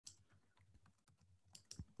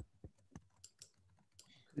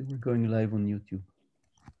We're going live on YouTube.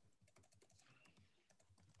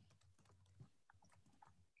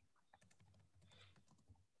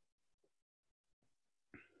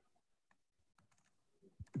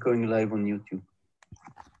 Going live on YouTube.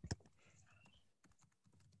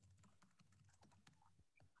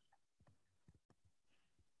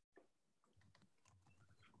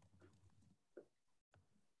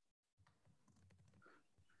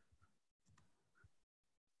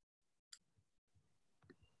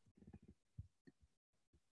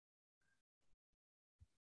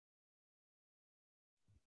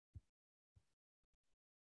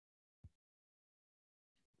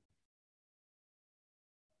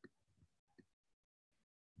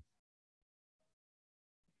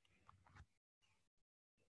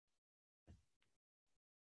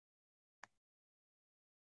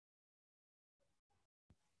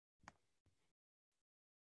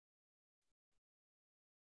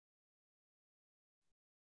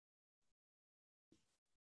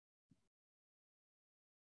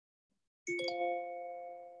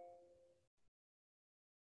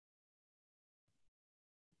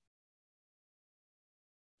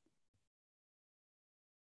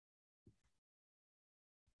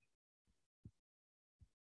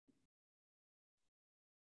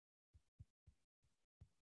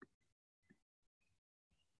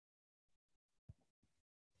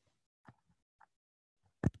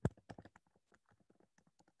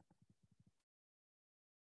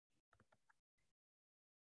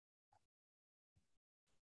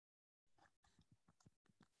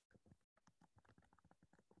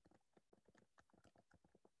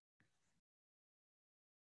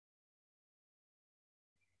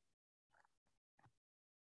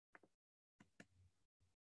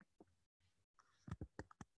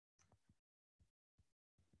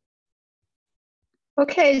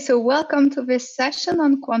 Okay, so welcome to this session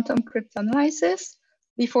on quantum cryptanalysis.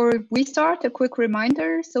 Before we start, a quick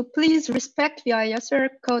reminder. So please respect the IACR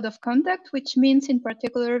code of conduct, which means in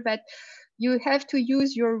particular that you have to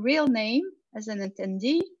use your real name as an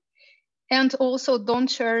attendee, and also don't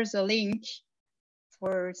share the link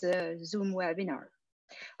for the Zoom webinar.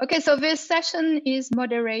 Okay, so this session is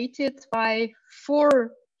moderated by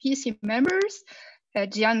 4 PC members,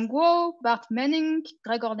 Jian Guo, Bart Menning,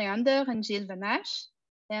 Gregor Leander, and Gilles Van Asch.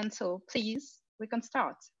 And so please, we can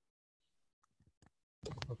start.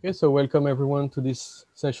 Okay, so welcome everyone to this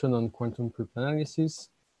session on quantum cryptanalysis.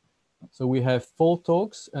 So we have 4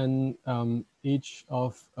 talks, and each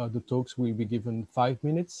of the talks will be given 5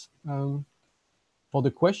 minutes. For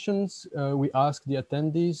the questions, we ask the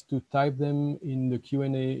attendees to type them in the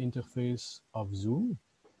Q&A interface of Zoom.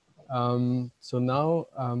 So now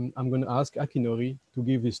I'm going to ask Akinori to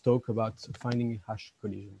give his talk about finding hash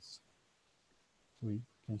collisions. So you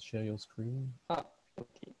can share your screen. Okay.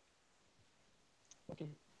 Okay.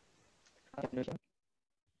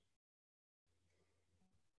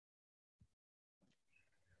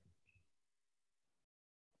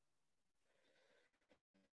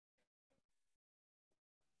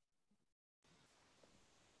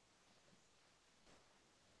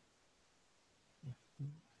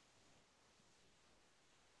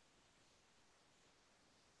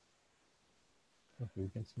 Okay, you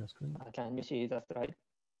can see your screen. Can you see the slide?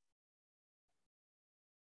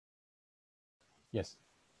 Yes.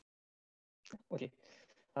 Okay.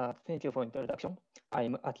 Thank you for introduction.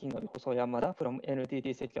 I'm Akinori Hosoyamada from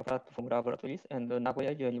NTT Secure Platform Laboratories and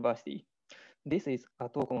Nagoya University. This is a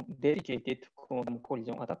talk on dedicated quantum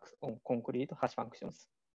collision attacks on concrete hash functions.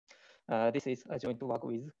 This is a joint work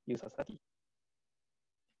with user study.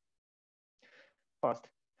 First,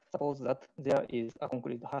 suppose that there is a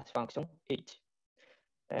concrete hash function h,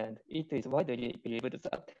 and it is widely believed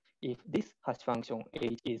that if this hash function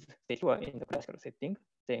h is secure in the classical setting,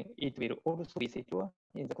 then it will also be secure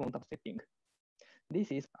in the quantum setting.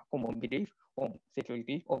 This is a common belief on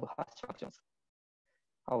security of hash functions.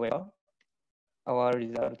 However, our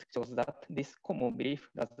result shows that this common belief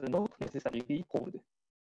does not necessarily hold.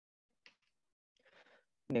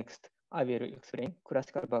 Next, I will explain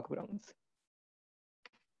classical backgrounds.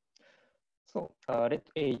 So let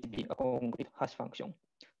H be a concrete hash function.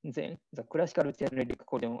 Then the classical generic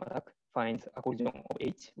collision attack finds a collision of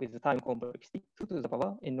H with the time complexity 2 to the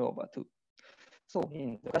power n over 2. So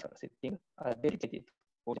in the classical setting, a dedicated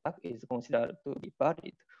collision attack is considered to be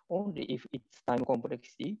valid only if its time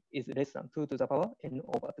complexity is less than 2 to the power n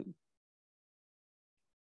over 2.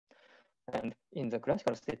 And in the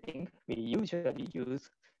classical setting, we usually use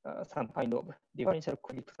some kind of differential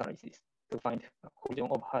cryptanalysis to find a collision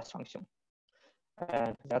of hash function.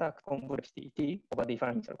 And the attack complexity T of a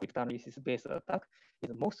differential cryptanalysis based attack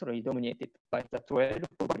is mostly dominated by the 12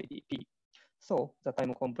 probability P. So the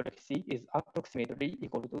time complexity is approximately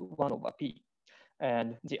equal to 1 over p.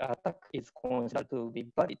 And the attack is considered to be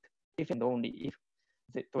valid if and only if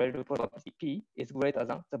the 12 probability p is greater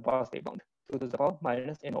than the birthday bound 2 to the power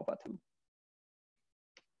minus n over 2.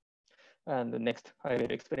 And next, I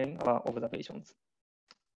will explain our observations.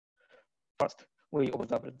 First, we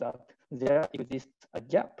observed that there exists a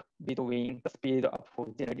gap between the speed up for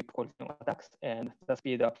generic collision attacks and the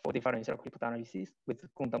speed up for differential cryptanalysis with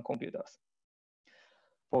quantum computers.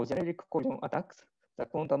 For generic collision attacks, the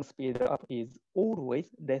quantum speed up is always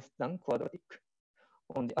less than quadratic.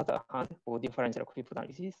 On the other hand, for differential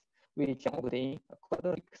cryptanalysis, we can obtain a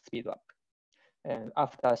quadratic speed up. And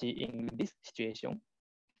after seeing this situation,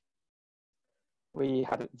 we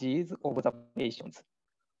had these observations.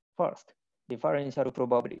 First, differential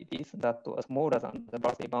probabilities that are smaller than the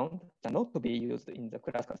birthday bound cannot be used in the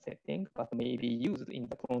classical setting, but may be used in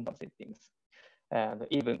the quantum settings. And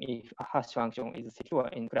even if a hash function is secure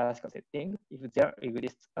in classical setting, if there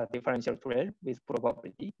exists a differential trail with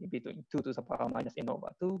probability between 2 to the power minus n over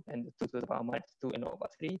 2 and 2 to the power minus 2n over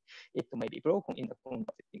 3, it may be broken in the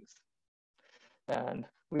quantum settings. And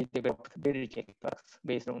we developed delicate attacks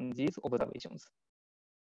based on these observations.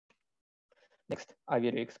 Next, I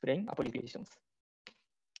will explain applications.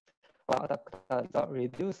 Our attack has a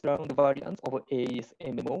reduced round variance of AES,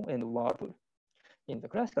 MMO, and Whirlpool. In the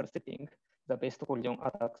classical setting, the best collision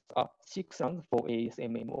attacks are 6 rounds for AES,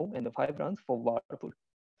 MMO, and 5 rounds for Whirlpool.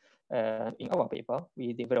 In our paper,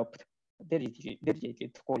 we developed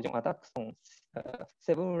dedicated collision attacks on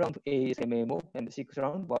 7 round AES, MMO, and 6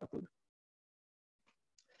 round Whirlpool.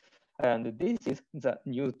 And this is the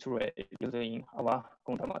new trail using our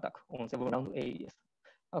quantum attack on 7 round AES.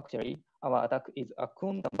 Actually, our attack is a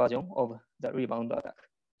quantum version of the rebound attack.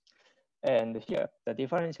 And here, the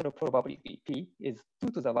differential probability P is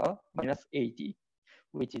 2 to the power minus 80,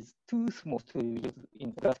 which is too small to use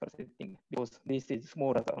in the classical setting because this is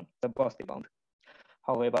smaller than the birthday bound.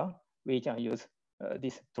 However, we can use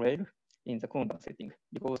this trail in the quantum setting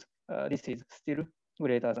because this is still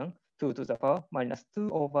greater than 2 to the power minus 2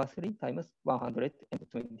 over 3 times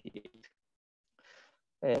 128.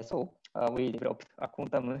 So we developed a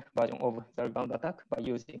quantum version of the rebound attack by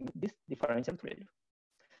using this differential trail.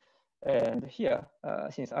 And here,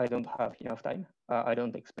 since I don't have enough time, I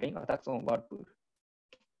don't explain attacks on Whirlpool.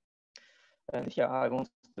 And here I want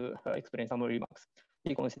to explain some remarks.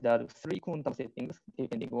 We considered 3 quantum settings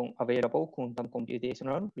depending on available quantum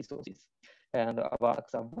computational resources. And our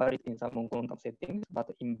attacks are valid in some quantum settings, but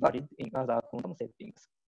invalid in other quantum settings.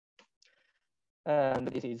 And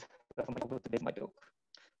this is the summary of today's talk.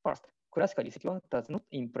 First, classically secure does not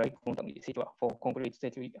imply quantumly secure for concrete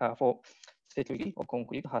security, security of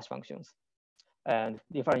concrete hash functions. And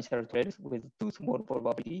differential trails with too small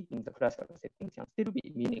probability in the classical setting can still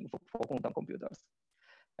be meaningful for quantum computers.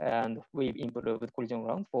 And we've improved collision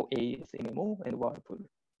rounds for AES, MMO, and Whirlpool.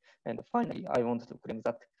 And finally, I want to claim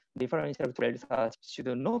that differential trails should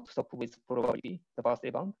not stop with probability, the birthday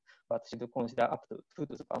bound, but should consider up to 2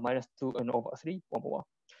 to the power minus 2n over 3 or more.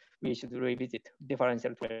 We should revisit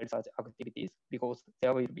differential trail search activities because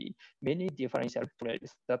there will be many differential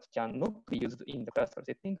trails that cannot be used in the classical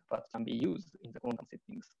setting, but can be used in the quantum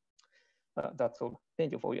settings. That's all.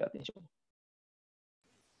 Thank you for your attention.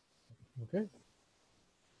 Okay.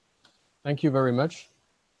 Thank you very much.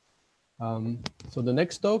 So the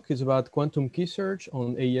next talk is about quantum key search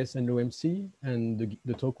on AES and OMC, and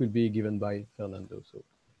the talk will be given by Fernando. So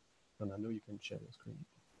Fernando, you can share your screen.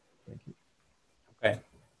 Thank you. Okay.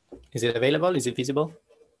 Is it available? Is it visible?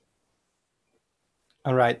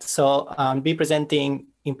 All right. So I'll be presenting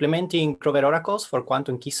implementing Grover oracles for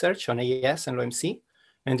quantum key search on AES and OMC.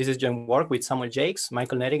 And this is joint work with Samuel Jakes,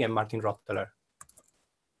 Michael Nering, and Martin Rotteler.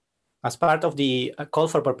 As part of the call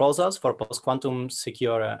for proposals for post-quantum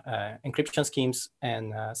secure encryption schemes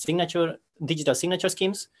and digital signature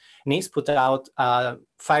schemes, NIST put out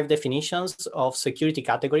 5 definitions of security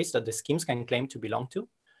categories that the schemes can claim to belong to.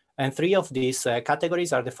 And 3 of these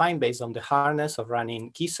categories are defined based on the hardness of running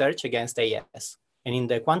key search against AES. And in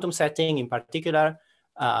the quantum setting, in particular,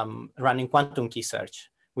 running quantum key search,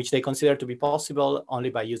 which they consider to be possible only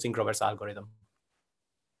by using Grover's algorithm.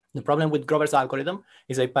 The problem with Grover's algorithm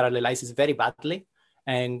is it parallelizes very badly.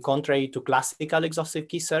 And contrary to classical exhaustive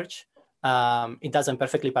key search, it doesn't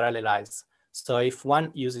perfectly parallelize. So if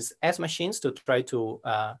one uses S machines to try to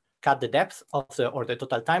cut the depth of or the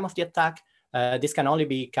total time of the attack, this can only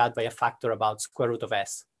be cut by a factor about square root of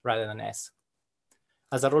S rather than S.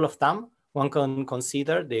 As a rule of thumb, one can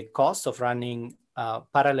consider the cost of running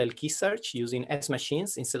parallel key search using S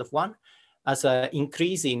machines instead of 1 as an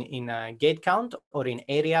increase in gate count or in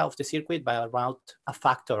area of the circuit by around a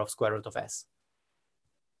factor of square root of S.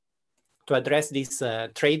 to address this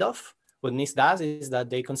trade-off, what NIST does is that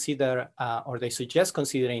they consider, or they suggest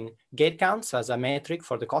considering gate counts as a metric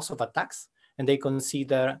for the cost of attacks, and they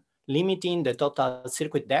consider limiting the total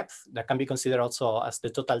circuit depth, that can be considered also as the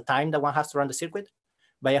total time that one has to run the circuit,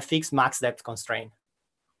 by a fixed max depth constraint.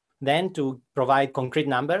 Then to provide concrete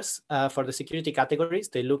numbers for the security categories,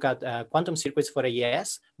 they look at quantum circuits for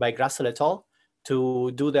AES by Grassel et al. To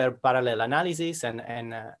do their parallel analysis and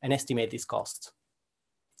estimate these costs.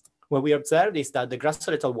 What we observed is that the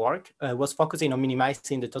Grassel et al. Work was focusing on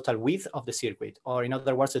minimizing the total width of the circuit, or in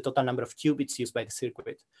other words, the total number of qubits used by the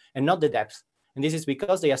circuit, and not the depth. And this is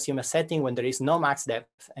because they assume a setting when there is no max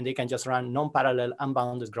depth and they can just run non-parallel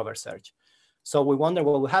unbounded Grover search. So we wonder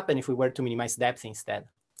what would happen if we were to minimize depth instead.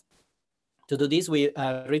 To do this, we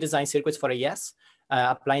redesigned circuits for AES,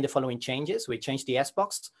 applying the following changes. We changed the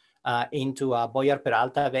S-box into a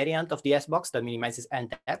Boyer-Peralta variant of the S-box that minimizes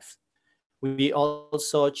end depth. We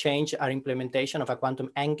also changed our implementation of a quantum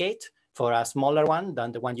AND gate for a smaller one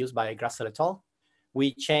than the one used by Grassel et al.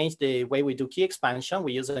 We changed the way we do key expansion.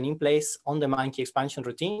 We use an in-place on-demand key expansion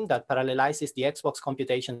routine that parallelizes the Xbox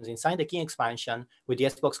computations inside the key expansion with the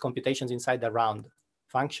Xbox computations inside the round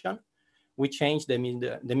function. We changed the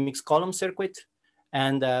mixed column circuit.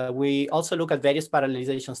 And we also look at various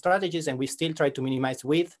parallelization strategies, and we still try to minimize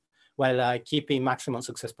width while keeping maximum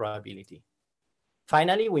success probability.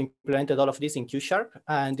 Finally, we implemented all of this in Q#,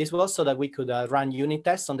 and this was so that we could run unit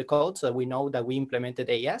tests on the code, so we know that we implemented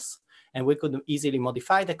AES, and we could easily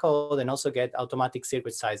modify the code and also get automatic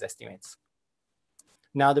circuit size estimates.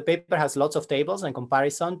 Now, the paper has lots of tables and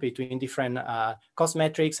comparison between different cost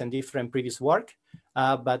metrics and different previous work,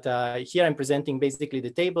 but here I'm presenting basically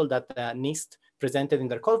the table that NIST presented in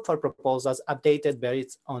their call for proposals, updated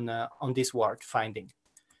based on this work finding.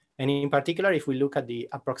 And in particular, if we look at the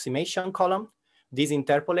approximation column, this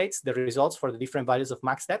interpolates the results for the different values of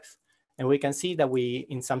max depth. And we can see that we,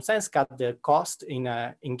 in some sense, cut the cost in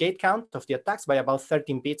gate count of the attacks by about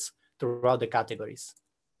 13 bits throughout the categories.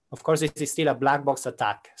 Of course, this is still a black box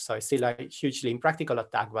attack, so it's still a hugely impractical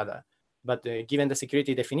attack, but given the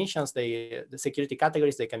security definitions, the security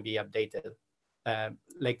categories, they can be updated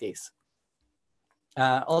like this.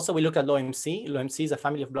 Also, we look at LOMC. LOMC is a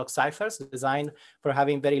family of block ciphers designed for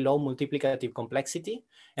having very low multiplicative complexity,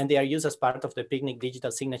 and they are used as part of the PICNIC digital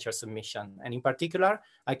signature submission. And in particular,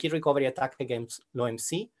 a key recovery attack against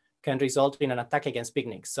LOMC can result in an attack against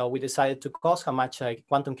PICNIC. So we decided to cost how much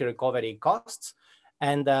quantum key recovery costs,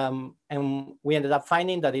 and we ended up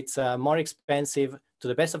finding that it's more expensive, to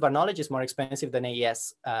the best of our knowledge, it's more expensive than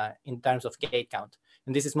AES in terms of gate count.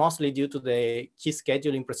 And this is mostly due to the key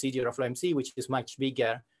scheduling procedure of LOMC, which is much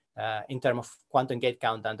bigger in terms of quantum gate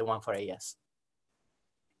count than the one for AES.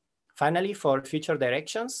 Finally, for future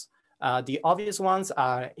directions, the obvious ones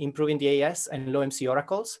are improving the AES and LOMC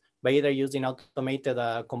oracles by either using automated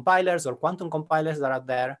compilers or quantum compilers that are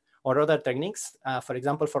there, or other techniques. For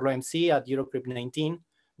example, for LOMC at Eurocrypt 19,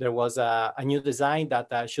 there was a new design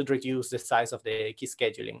that should reduce the size of the key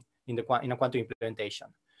scheduling in a quantum implementation.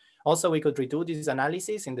 Also, we could redo this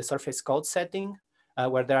analysis in the surface code setting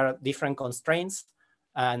where there are different constraints,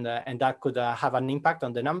 and that could have an impact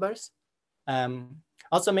on the numbers.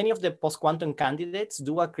 Also, many of the post-quantum candidates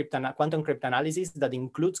do a quantum cryptanalysis that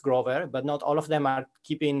includes Grover, but not all of them are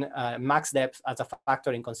keeping max depth as a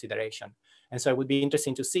factor in consideration. And so it would be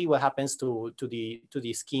interesting to see what happens to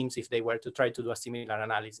the schemes if they were to try to do a similar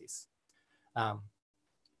analysis.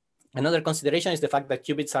 Another consideration is the fact that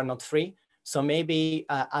qubits are not free. So maybe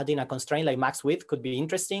adding a constraint like max width could be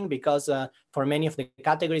interesting, because for many of the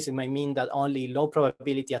categories, it might mean that only low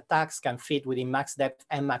probability attacks can fit within max depth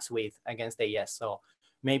and max width against AES. So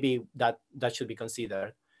maybe that should be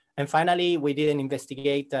considered. And finally, we didn't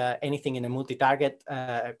investigate anything in a multi-target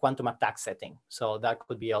quantum attack setting. So that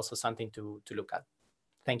could be also something to look at.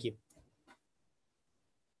 Thank you.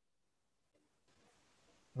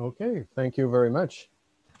 Okay, thank you very much.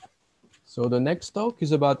 So the next talk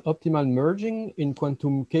is about optimal merging in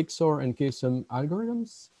quantum K-XOR and K-sum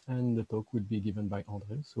algorithms. And the talk will be given by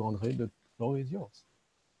André. So André, the floor is yours.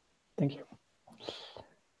 Thank you.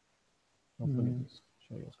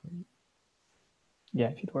 Share your screen.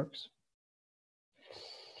 Yeah, if it works.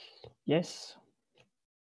 Yes.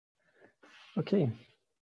 Okay. Do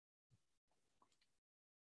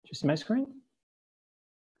you see my screen?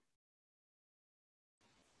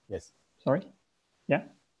 Yes. Sorry? Yeah?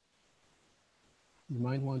 You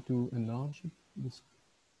might want to enlarge this.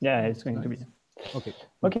 Yeah, it's going to be. Okay.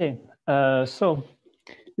 Okay. So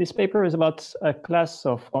this paper is about a class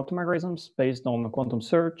of quantum algorithms based on quantum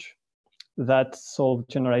search that solve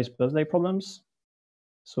generalized Bosley problems.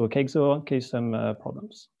 So K-XOR, K-sum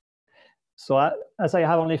problems. So as I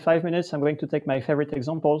have only 5 minutes, I'm going to take my favorite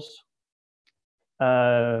examples.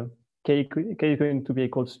 K is going to be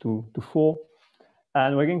equals to 4.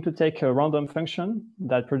 And we're going to take a random function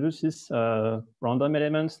that produces random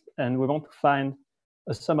elements, and we want to find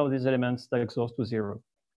a sum of these elements that goes to 0.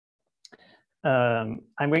 I'm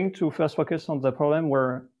going to first focus on the problem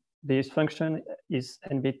where this function is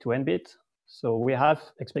n-bit to n-bit. So we have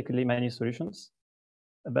expectedly many solutions.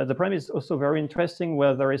 But the problem is also very interesting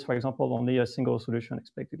where there is, for example, only a single solution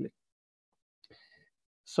expectedly.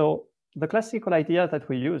 So the classical idea that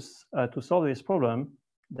we use to solve this problem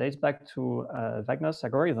dates back to Wagner's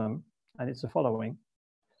algorithm, and it's the following.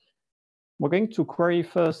 We're going to query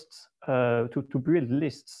first to build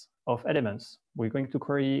lists of elements. We're going to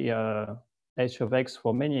query h of x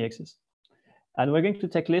for many x's. And we're going to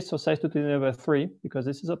take lists of size 2 to the power 3 because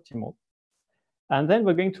this is optimal. And then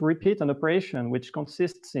we're going to repeat an operation which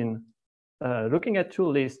consists in looking at 2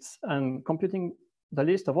 lists and computing the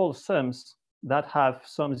list of all sums that have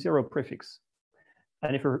some 0 prefix.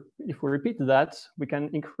 And if we repeat that, we can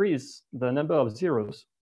increase the number of zeros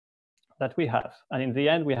that we have. And in the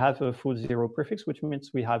end, we have a full 0 prefix, which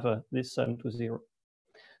means we have this sum to 0.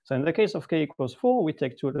 So in the case of k equals 4, we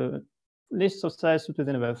take 2 lists of size 2 to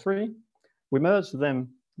the power 3. We merge them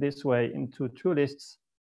this way into 2 lists,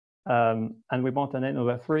 and we want an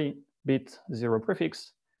n/3 bit 0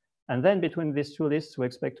 prefix. And then between these 2 lists, we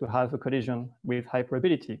expect to have a collision with high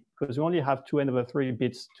probability because we only have 2 n/3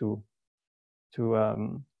 bits to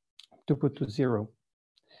put to 0.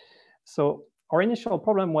 So our initial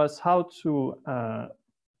problem was how to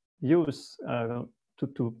use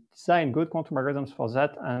to design good quantum algorithms for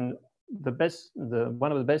that. And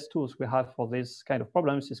one of the best tools we have for this kind of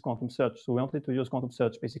problems is quantum search. So we wanted to use quantum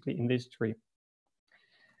search basically in this tree.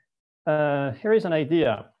 Here is an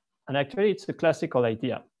idea, and actually it's a classical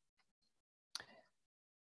idea.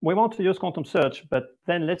 We want to use quantum search, but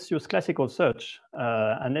then let's use classical search,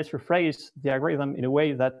 and let's rephrase the algorithm in a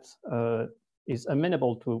way that is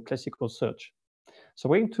amenable to classical search. So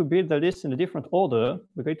we're going to build the list in a different order.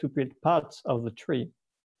 We're going to build parts of the tree,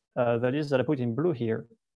 the list that I put in blue here.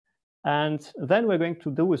 And then we're going to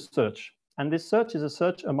do a search. And this search is a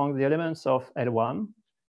search among the elements of L1,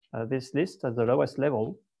 this list at the lowest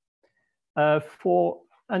level, for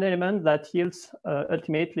an element that yields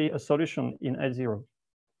ultimately a solution in L0.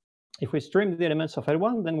 If we stream the elements of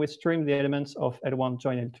L1, then we stream the elements of L1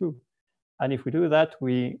 join L2. And if we do that,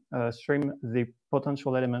 we stream the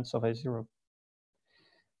potential elements of L0.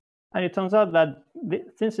 And it turns out that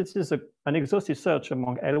since it is an exhaustive search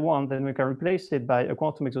among L1, then we can replace it by a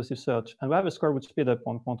quantum exhaustive search. And we have a square root speed up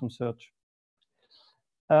on quantum search.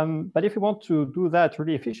 But if we want to do that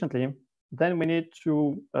really efficiently, then we need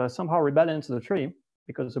to somehow rebalance the tree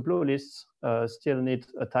because the blue lists still need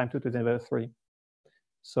a time 2 to the power 3.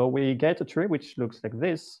 So we get a tree which looks like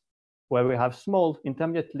this, where we have small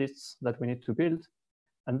intermediate lists that we need to build,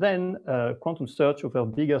 and then quantum search over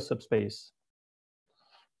bigger subspace.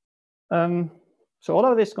 So all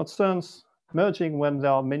of this concerns merging when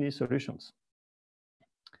there are many solutions.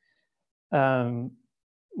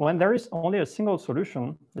 When there is only a single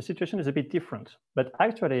solution, the situation is a bit different. But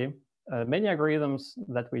actually, many algorithms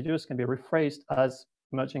that we use can be rephrased as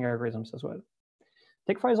merging algorithms as well.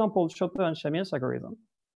 Take, for example, Chopin and Chamir's algorithm.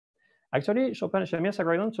 Actually, Chopin and Chamir's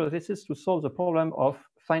algorithm, so this is to solve the problem of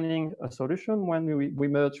finding a solution when we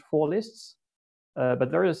merge 4 lists,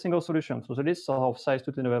 but there is a single solution. So the lists are of size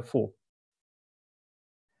 2 to the power 4.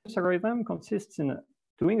 This algorithm consists in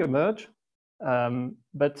doing a merge,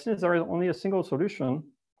 but since there is only a single solution,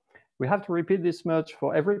 we have to repeat this merge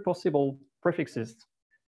for every possible prefixes.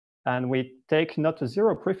 And we take not a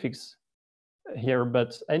 0 prefix here,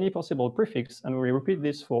 but any possible prefix, and we repeat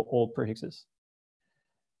this for all prefixes.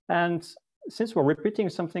 And since we're repeating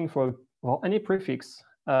something for any prefix,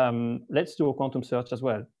 let's do a quantum search as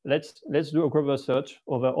well. Let's do a Grover search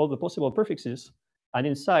over all the possible prefixes, and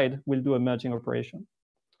inside we'll do a merging operation.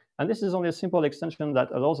 And this is only a simple extension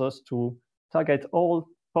that allows us to target all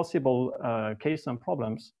possible k-sum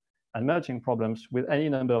problems and merging problems with any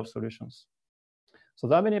number of solutions. So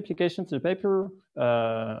there are many applications in the paper.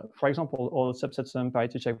 For example, all subset sum,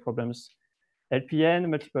 parity check problems, LPN,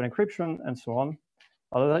 multiple encryption, and so on.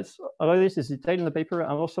 All of this is detailed in the paper,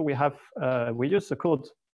 and also we use the code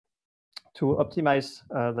to optimize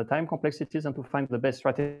the time complexities and to find the best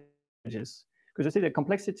strategies. Because you see, the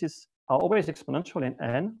complexities are always exponential in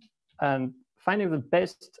n, and finding the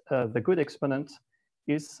best, the good exponent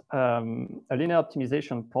is a linear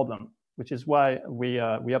optimization problem, which is why we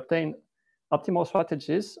obtain optimal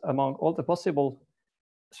strategies among all the possible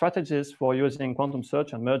strategies for using quantum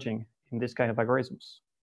search and merging in this kind of algorithms.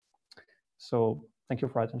 So thank you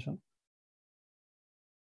for your attention.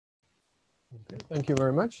 Okay, thank you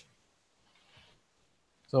very much.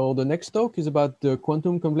 So the next talk is about the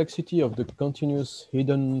quantum complexity of the continuous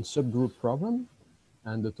hidden subgroup problem.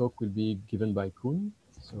 And the talk will be given by Koen.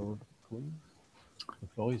 So Koen, the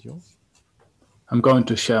floor is yours. I'm going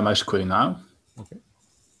to share my screen now. Okay.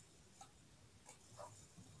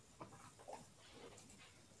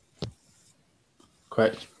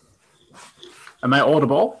 Great. Am I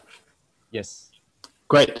audible? Yes.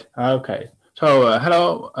 Great. Okay. So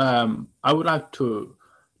hello. I would like to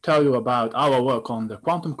tell you about our work on the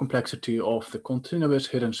quantum complexity of the continuous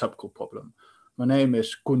hidden subgroup problem. My name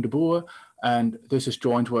is Koen de Boer, and this is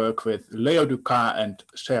joint work with Leo Ducat and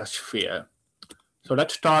Serge Veer. So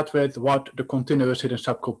let's start with what the continuous hidden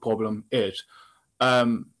subgroup problem is.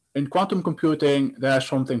 In quantum computing, there's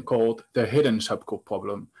something called the hidden subgroup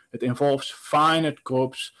problem. It involves finite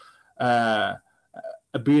groups,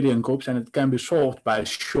 abelian groups, and it can be solved by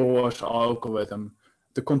Shor's algorithm.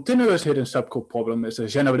 The continuous hidden subgroup problem is a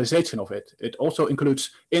generalization of it. It also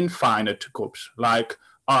includes infinite groups, like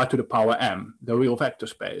R to the power m, the real vector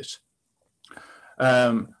space.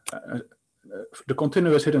 The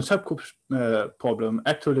continuous hidden subgroup problem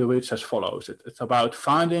actually reads as follows. It's about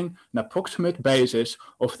finding an approximate basis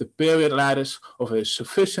of the period lattice of a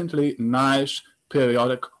sufficiently nice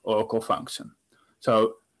periodic oracle function.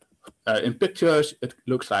 So in pictures, it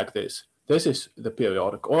looks like this. This is the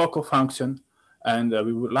periodic oracle function, and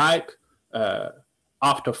we would like,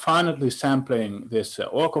 after finitely sampling this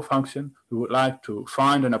oracle function, we would like to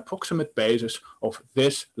find an approximate basis of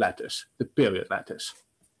this lattice, the period lattice.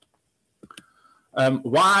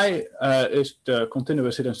 Why is the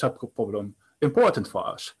continuous hidden subgroup problem important for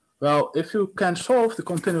us? Well, if you can solve the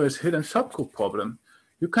continuous hidden subgroup problem,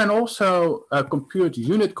 you can also compute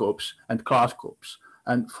unit groups and class groups.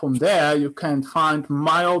 And from there, you can find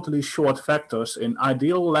mildly short vectors in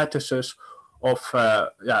ideal lattices of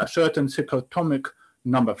certain cyclotomic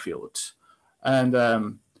number fields. And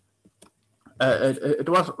it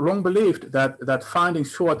was long believed that finding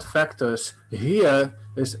short vectors here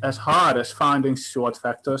is as hard as finding short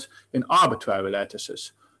vectors in arbitrary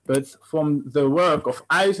lattices. But from the work of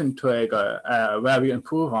Eisenträger, where we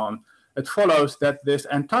improve on, it follows that this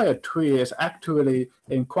entire tree is actually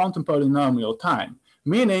in quantum polynomial time,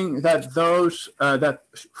 meaning that that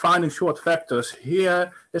finding short vectors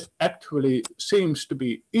here is actually seems to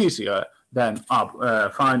be easier than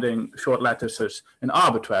finding short lattices in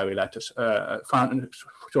arbitrary lattices, finding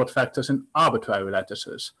short vectors in arbitrary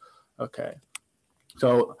lattices. Okay,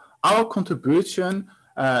 so our contribution,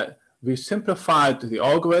 we simplified the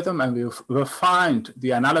algorithm and we refined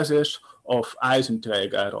the analysis of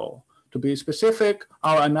Eisenträger et al. To be specific,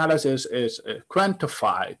 our analysis is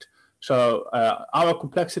quantified. So our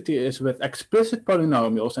complexity is with explicit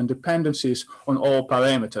polynomials and dependencies on all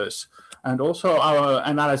parameters. And also our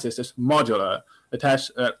analysis is modular. It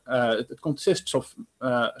has it consists of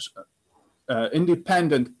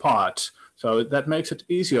independent parts. So that makes it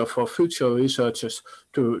easier for future researchers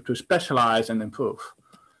to specialize and improve.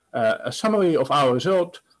 A summary of our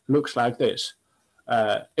result looks like this.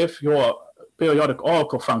 If your periodic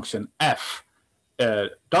oracle function f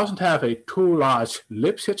doesn't have a too large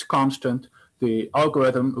Lipschitz constant, the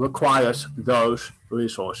algorithm requires those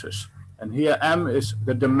resources. And here m is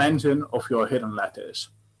the dimension of your hidden lattice.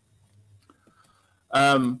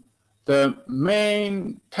 The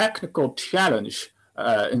main technical challenge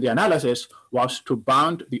in the analysis was to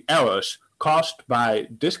bound the errors caused by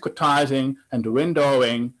discretizing and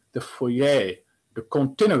windowing the Fourier, the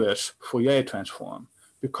continuous Fourier transform,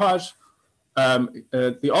 because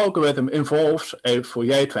the algorithm involves a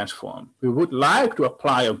Fourier transform. We would like to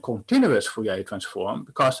apply a continuous Fourier transform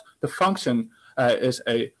because the function is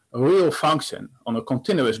a real function on a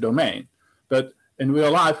continuous domain. But in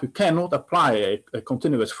real life, we cannot apply a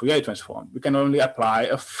continuous Fourier transform. We can only apply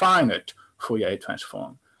a finite Fourier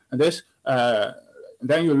transform. And this,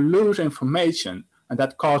 then you lose information, and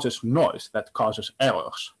that causes noise, that causes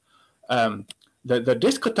errors. The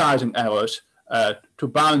discretizing errors, to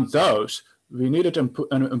bound those, we needed an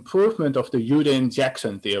improvement of the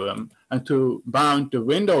Udine-Jackson theorem. And to bound the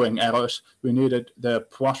windowing errors, we needed the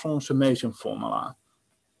Poisson summation formula.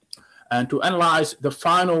 And to analyze the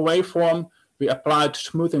final waveform, we applied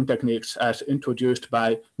smoothing techniques as introduced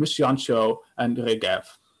by Misciancio and Regev.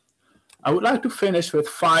 I would like to finish with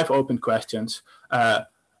 5 open questions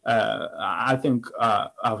I think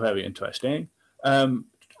are very interesting.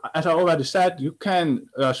 As I already said, you can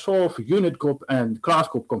solve unit group and class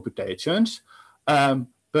group computations,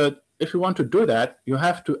 but if you want to do that, you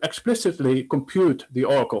have to explicitly compute the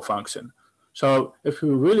oracle function. So if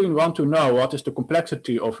you really want to know what is the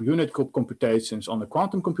complexity of unit group computations on the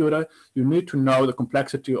quantum computer, you need to know the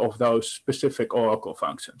complexity of those specific oracle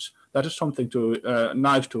functions. That is something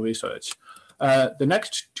nice to research. The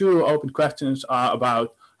next two open questions are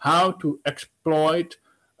about how to exploit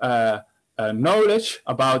knowledge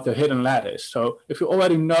about the hidden lattice. So if you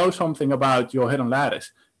already know something about your hidden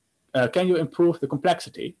lattice, can you improve the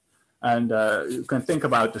complexity? And you can think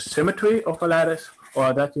about the symmetry of a lattice,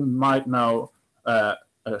 or that you might know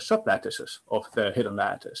sublattices of the hidden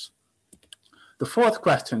lattice. The fourth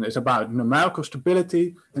question is about numerical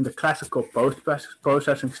stability in the classical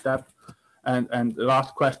post-processing step. And the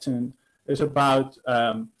last question is about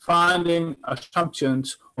finding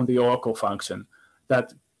assumptions on the oracle function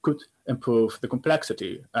that could improve the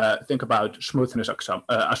complexity. Think about smoothness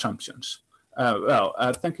assumptions.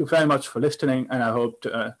 Thank you very much for listening, and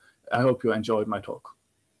I hope you enjoyed my talk.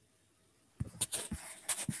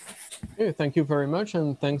 Okay, thank you very much,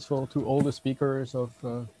 and thanks to all the speakers of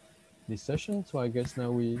this session. So I guess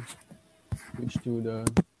now we switch to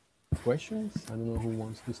the questions. I don't know who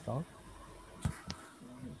wants to start.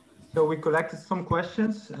 So we collected some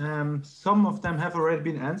questions. Some of them have already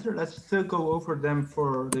been answered. Let's still go over them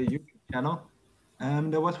for the YouTube channel.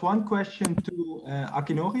 There was one question to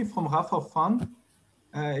Akinori from Rafael Fan.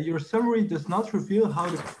 Your summary does not reveal how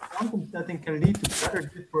the quantum setting can lead to better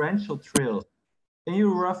differential trails. Can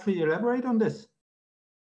you roughly elaborate on this?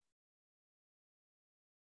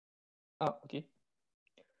 Okay.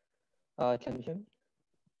 Can you hear me?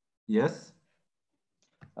 Yes.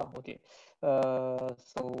 Okay.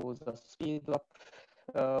 So the speed up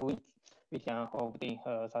we can obtain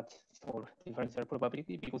such small differential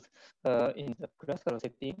probability because in the classical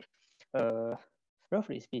setting,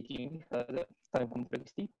 roughly speaking, the time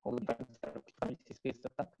complexity of the differential space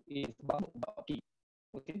attack is 1 over p.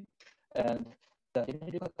 Okay, and the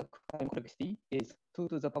generic time complexity is 2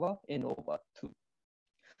 to the power n over 2.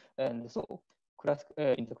 And so,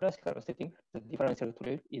 in the classical setting, the differential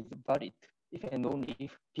trail is valid if and only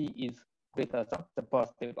if p is greater than the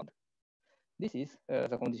birthday bound. This is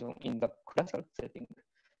the condition in the classical setting.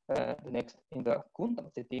 Next, in the quantum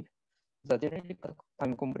setting, the generic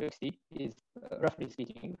time complexity is roughly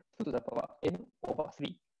speaking 2 to the power n over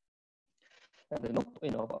 3, and not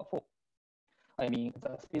n over 4. I mean,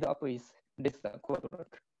 the speed up is less than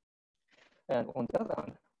quadratic. And on the other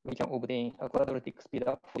hand, we can obtain a quadratic speed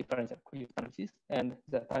up for differential cryptanalysis, and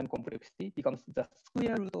the time complexity becomes the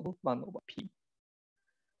square root of 1 over p.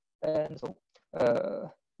 And so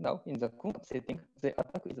now in the quantum setting, the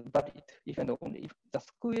attack is valid if and only if the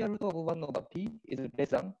square root of 1 over p is less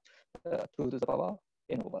than 2 to the power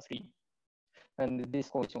n over 3. And this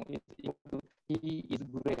condition is equal to p is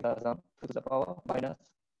greater than 2 to the power minus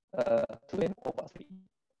 2n over 3.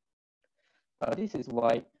 This is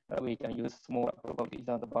why we can use smaller probability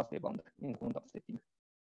than the birthday bound in quantum setting.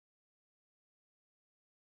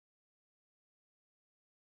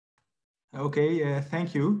 Okay,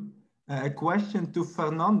 thank you. A question to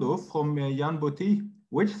Fernando from Jan Botti.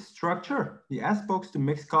 Which structure, the S-box, the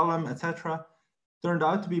mixed column, etc., turned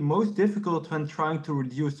out to be most difficult when trying to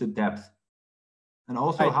reduce the depth? And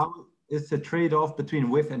also, how is the trade-off between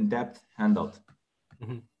width and depth handled?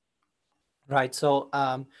 Mm-hmm. Right. So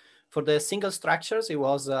for the single structures, it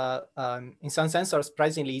was in some sense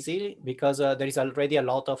surprisingly easy because there is already a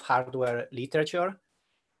lot of hardware literature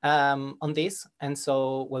on this. And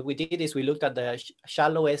so what we did is we looked at the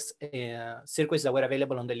shallowest circuits that were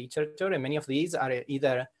available on the literature, and many of these are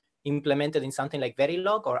either implemented in something like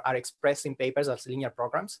Verilog or are expressed in papers as linear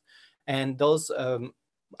programs. And those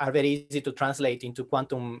are very easy to translate into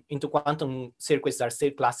quantum circuits that are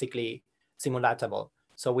still classically simulatable.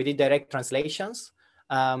 So we did direct translations.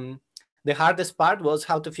 The hardest part was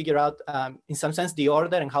how to figure out, in some sense, the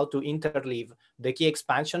order and how to interleave the key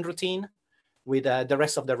expansion routine with the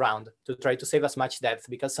rest of the round to try to save as much depth,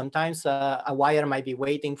 because sometimes a wire might be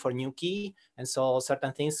waiting for new key, and so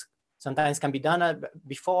certain things sometimes can be done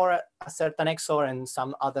before a certain XOR and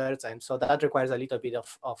some others, and so that requires a little bit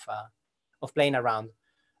of playing around.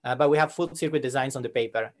 But we have full circuit designs on the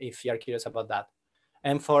paper if you're curious about that.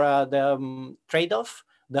 And for the trade-off,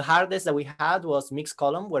 the hardest that we had was mixed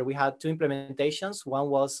column, where we had two implementations. One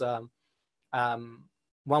was a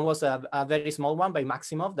very small one by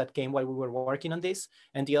Maximov that came while we were working on this,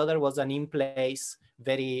 and the other was an in-place,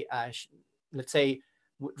 very, let's say,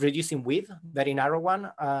 reducing width, very narrow one,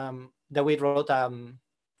 that we wrote a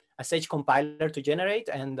Sage compiler to generate,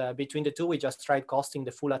 and between the two, we just tried costing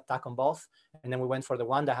the full attack on both, and then we went for the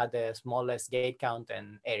one that had the smallest gate count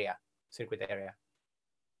and area, circuit area.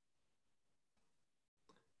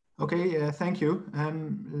 Okay, thank you.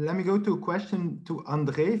 Let me go to a question to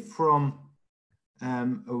André from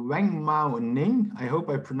Wang Mao Ning, I hope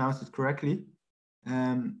I pronounced it correctly.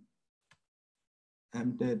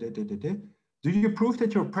 Do you prove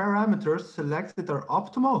that your parameters selected are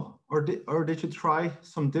optimal, or did you try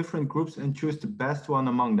some different groups and choose the best one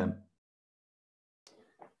among them?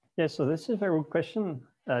 Yes, so this is a very good question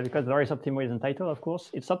because there is optimal in the title, of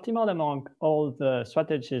course. It's optimal among all the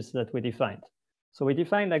strategies that we defined. So we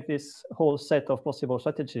defined like this whole set of possible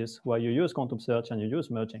strategies where you use quantum search and you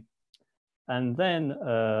use merging. And then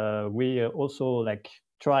we also like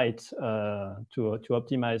tried to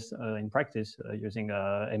optimize in practice using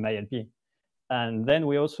MILP. And then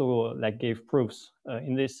we also like gave proofs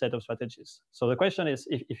in this set of strategies. So the question is,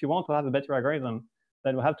 if you want to have a better algorithm,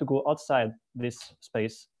 then we have to go outside this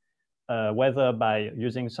space, whether by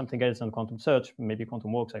using something else than quantum search, maybe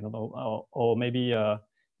quantum walks, I don't know, or maybe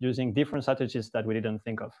using different strategies that we didn't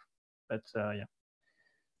think of. But yeah.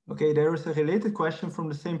 Okay, there is a related question from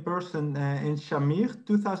the same person in Shamir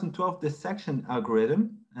 2012 dissection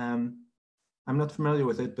algorithm. I'm not familiar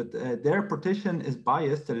with it, but their partition is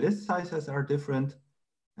biased. The list sizes are different.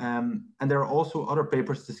 And there are also other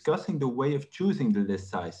papers discussing the way of choosing the list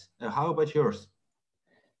size. How about yours?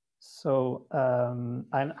 So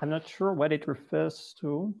I'm not sure what it refers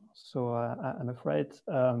to. So I'm afraid.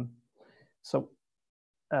 So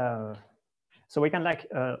we can like.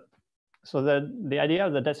 So the idea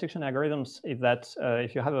of the dissection algorithms is that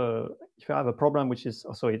if you have a problem which is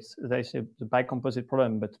also there's a bicomposite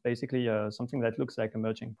problem, but basically something that looks like a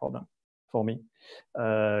merging problem for me,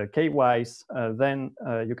 k-wise, then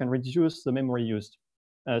you can reduce the memory used,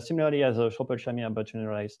 similarly as a Chopel-Shamir but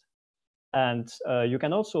generalized, and you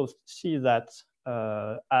can also see that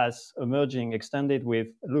as a merging extended with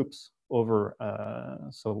loops over,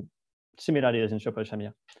 so similarly as in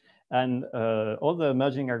Chopel-Shamir. And all the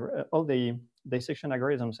merging, all the dissection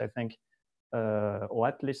algorithms, I think, or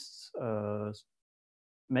at least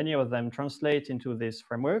many of them translate into this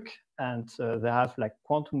framework, and they have like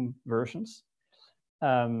quantum versions.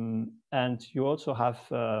 And you also have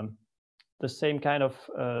the same kind of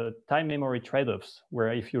time memory trade-offs,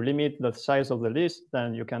 where if you limit the size of the list,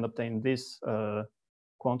 then you can obtain this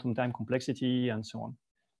quantum time complexity and so on.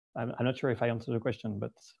 I'm not sure if I answered the question,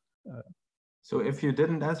 but. So if you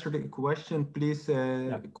didn't answer the question, please,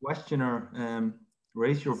 questioner,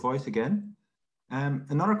 raise your voice again.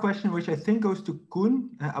 Another question, which I think goes to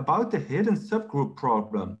Koen, about the hidden subgroup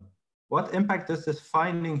problem. What impact does this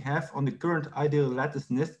finding have on the current ideal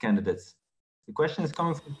lattice NIST candidates? The question is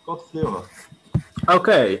coming from Scott Fleurer.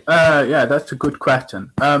 Okay, yeah, that's a good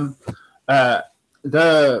question.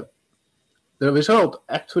 The result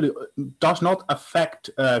actually does not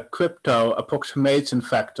affect crypto approximation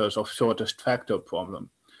factors of shortest factor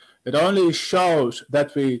problem. It only shows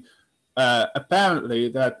that we apparently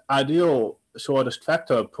that ideal shortest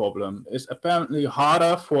factor problem is apparently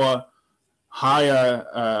harder for higher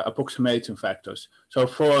approximation factors. So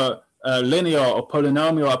for a linear or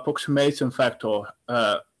polynomial approximation factor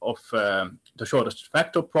of the shortest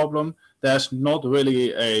factor problem, there's not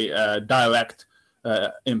really a direct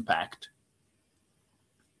impact.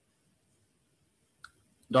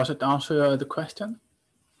 Does it answer the question?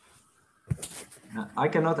 I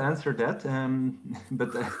cannot answer that,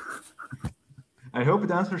 but I hope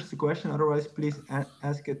it answers the question. Otherwise, please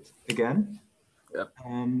ask it again. Yeah.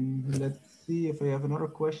 Let's see if I have another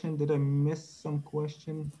question. Did I miss some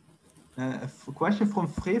question? A question from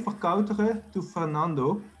Frever Kouteren to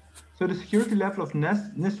Fernando. So the security level of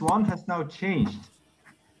NIST1 has now changed.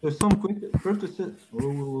 So some crypto.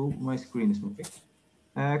 Oh, my screen is moving.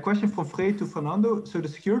 Question from Frey to Fernando. So the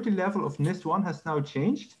security level of NIST1 has now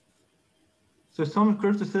changed. So some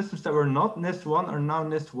crypto systems that were not NIST1 are now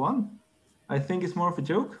NIST1. I think it's more of a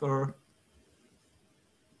joke, or?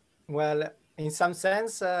 Well, in some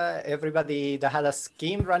sense, everybody that had a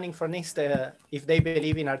scheme running for NIST, if they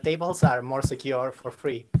believe in our tables, are more secure for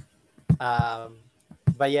free.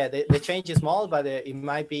 But yeah, the change is small, but it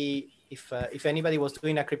might be if anybody was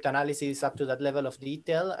doing a cryptanalysis up to that level of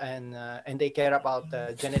detail and they care about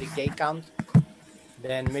the generic gate count,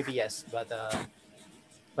 then maybe yes. But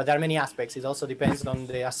there are many aspects. It also depends on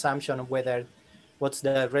the assumption of what's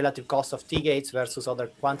the relative cost of T gates versus other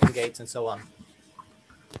quantum gates and so on.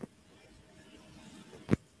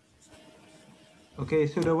 Okay,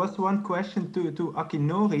 so there was one question to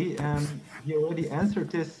Akinori, and he already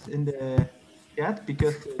answered this in the chat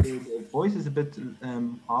because the voice is a bit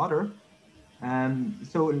harder.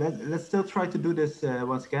 So let's still try to do this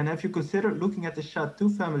once again. Have you considered looking at the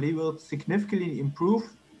SHA-2 family will significantly improve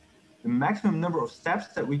the maximum number of steps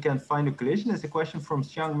that we can find a collision? Is a question from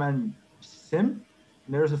Xiangman Sim.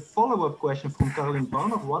 And there's a follow-up question from Caroline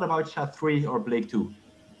Barner. What about SHA-3 or Blake 2?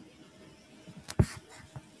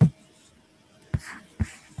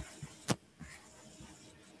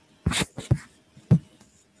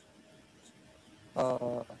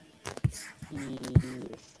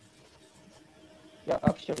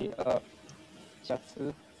 actually, chats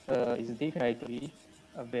is definitely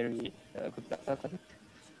a very good data set.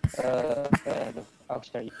 And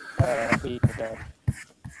actually, we can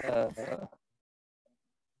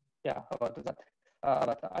yeah, about that.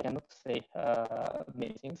 But I cannot say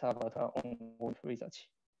many things about ongoing research.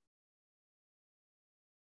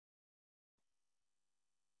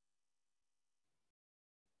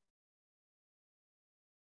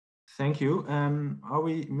 Thank you. Are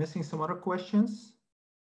we missing some other questions?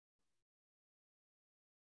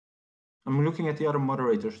 I'm looking at the other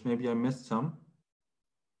moderators. Maybe I missed some.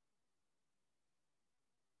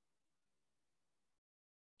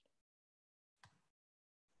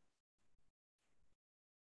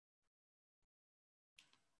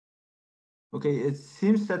 Okay, it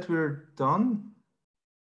seems that we're done.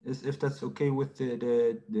 If that's okay with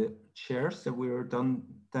the chairs, that we're done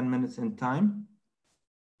 10 minutes in time.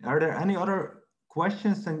 Are there any other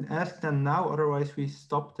questions? And ask them now, otherwise we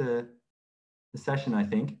stop the session, I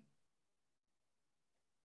think.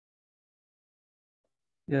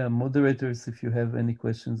 Yeah, moderators, if you have any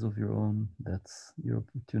questions of your own, that's your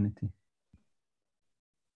opportunity.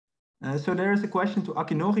 So there is a question to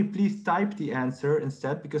Akinori. Please type the answer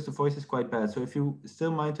instead, because the voice is quite bad. So if you still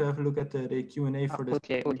mind to have a look at the Q&A for this.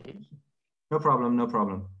 Okay. No problem, no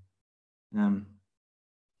problem.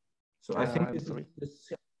 So I think this sorry.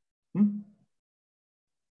 is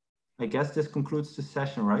I guess this concludes the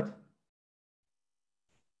session, right?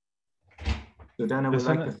 So then I would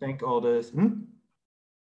like to thank all the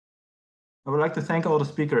I would like to thank all the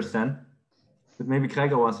speakers then. But maybe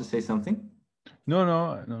Gregor wants to say something.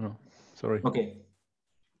 No. Sorry. Okay.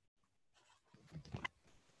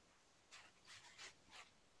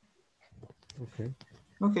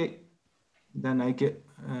 Okay. Then I get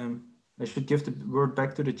I should give the word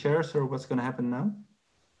back to the chairs, or what's going to happen now?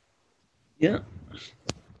 Yeah.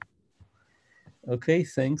 Okay,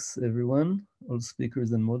 thanks everyone, all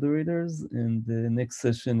speakers and moderators. And the next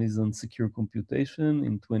session is on secure computation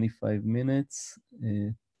in 25 minutes,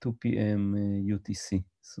 2 p.m. UTC.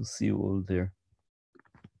 So see you all there.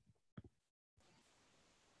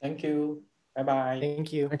 Thank you. Bye-bye.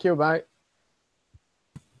 Thank you. Thank you. Bye.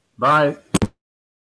 Bye.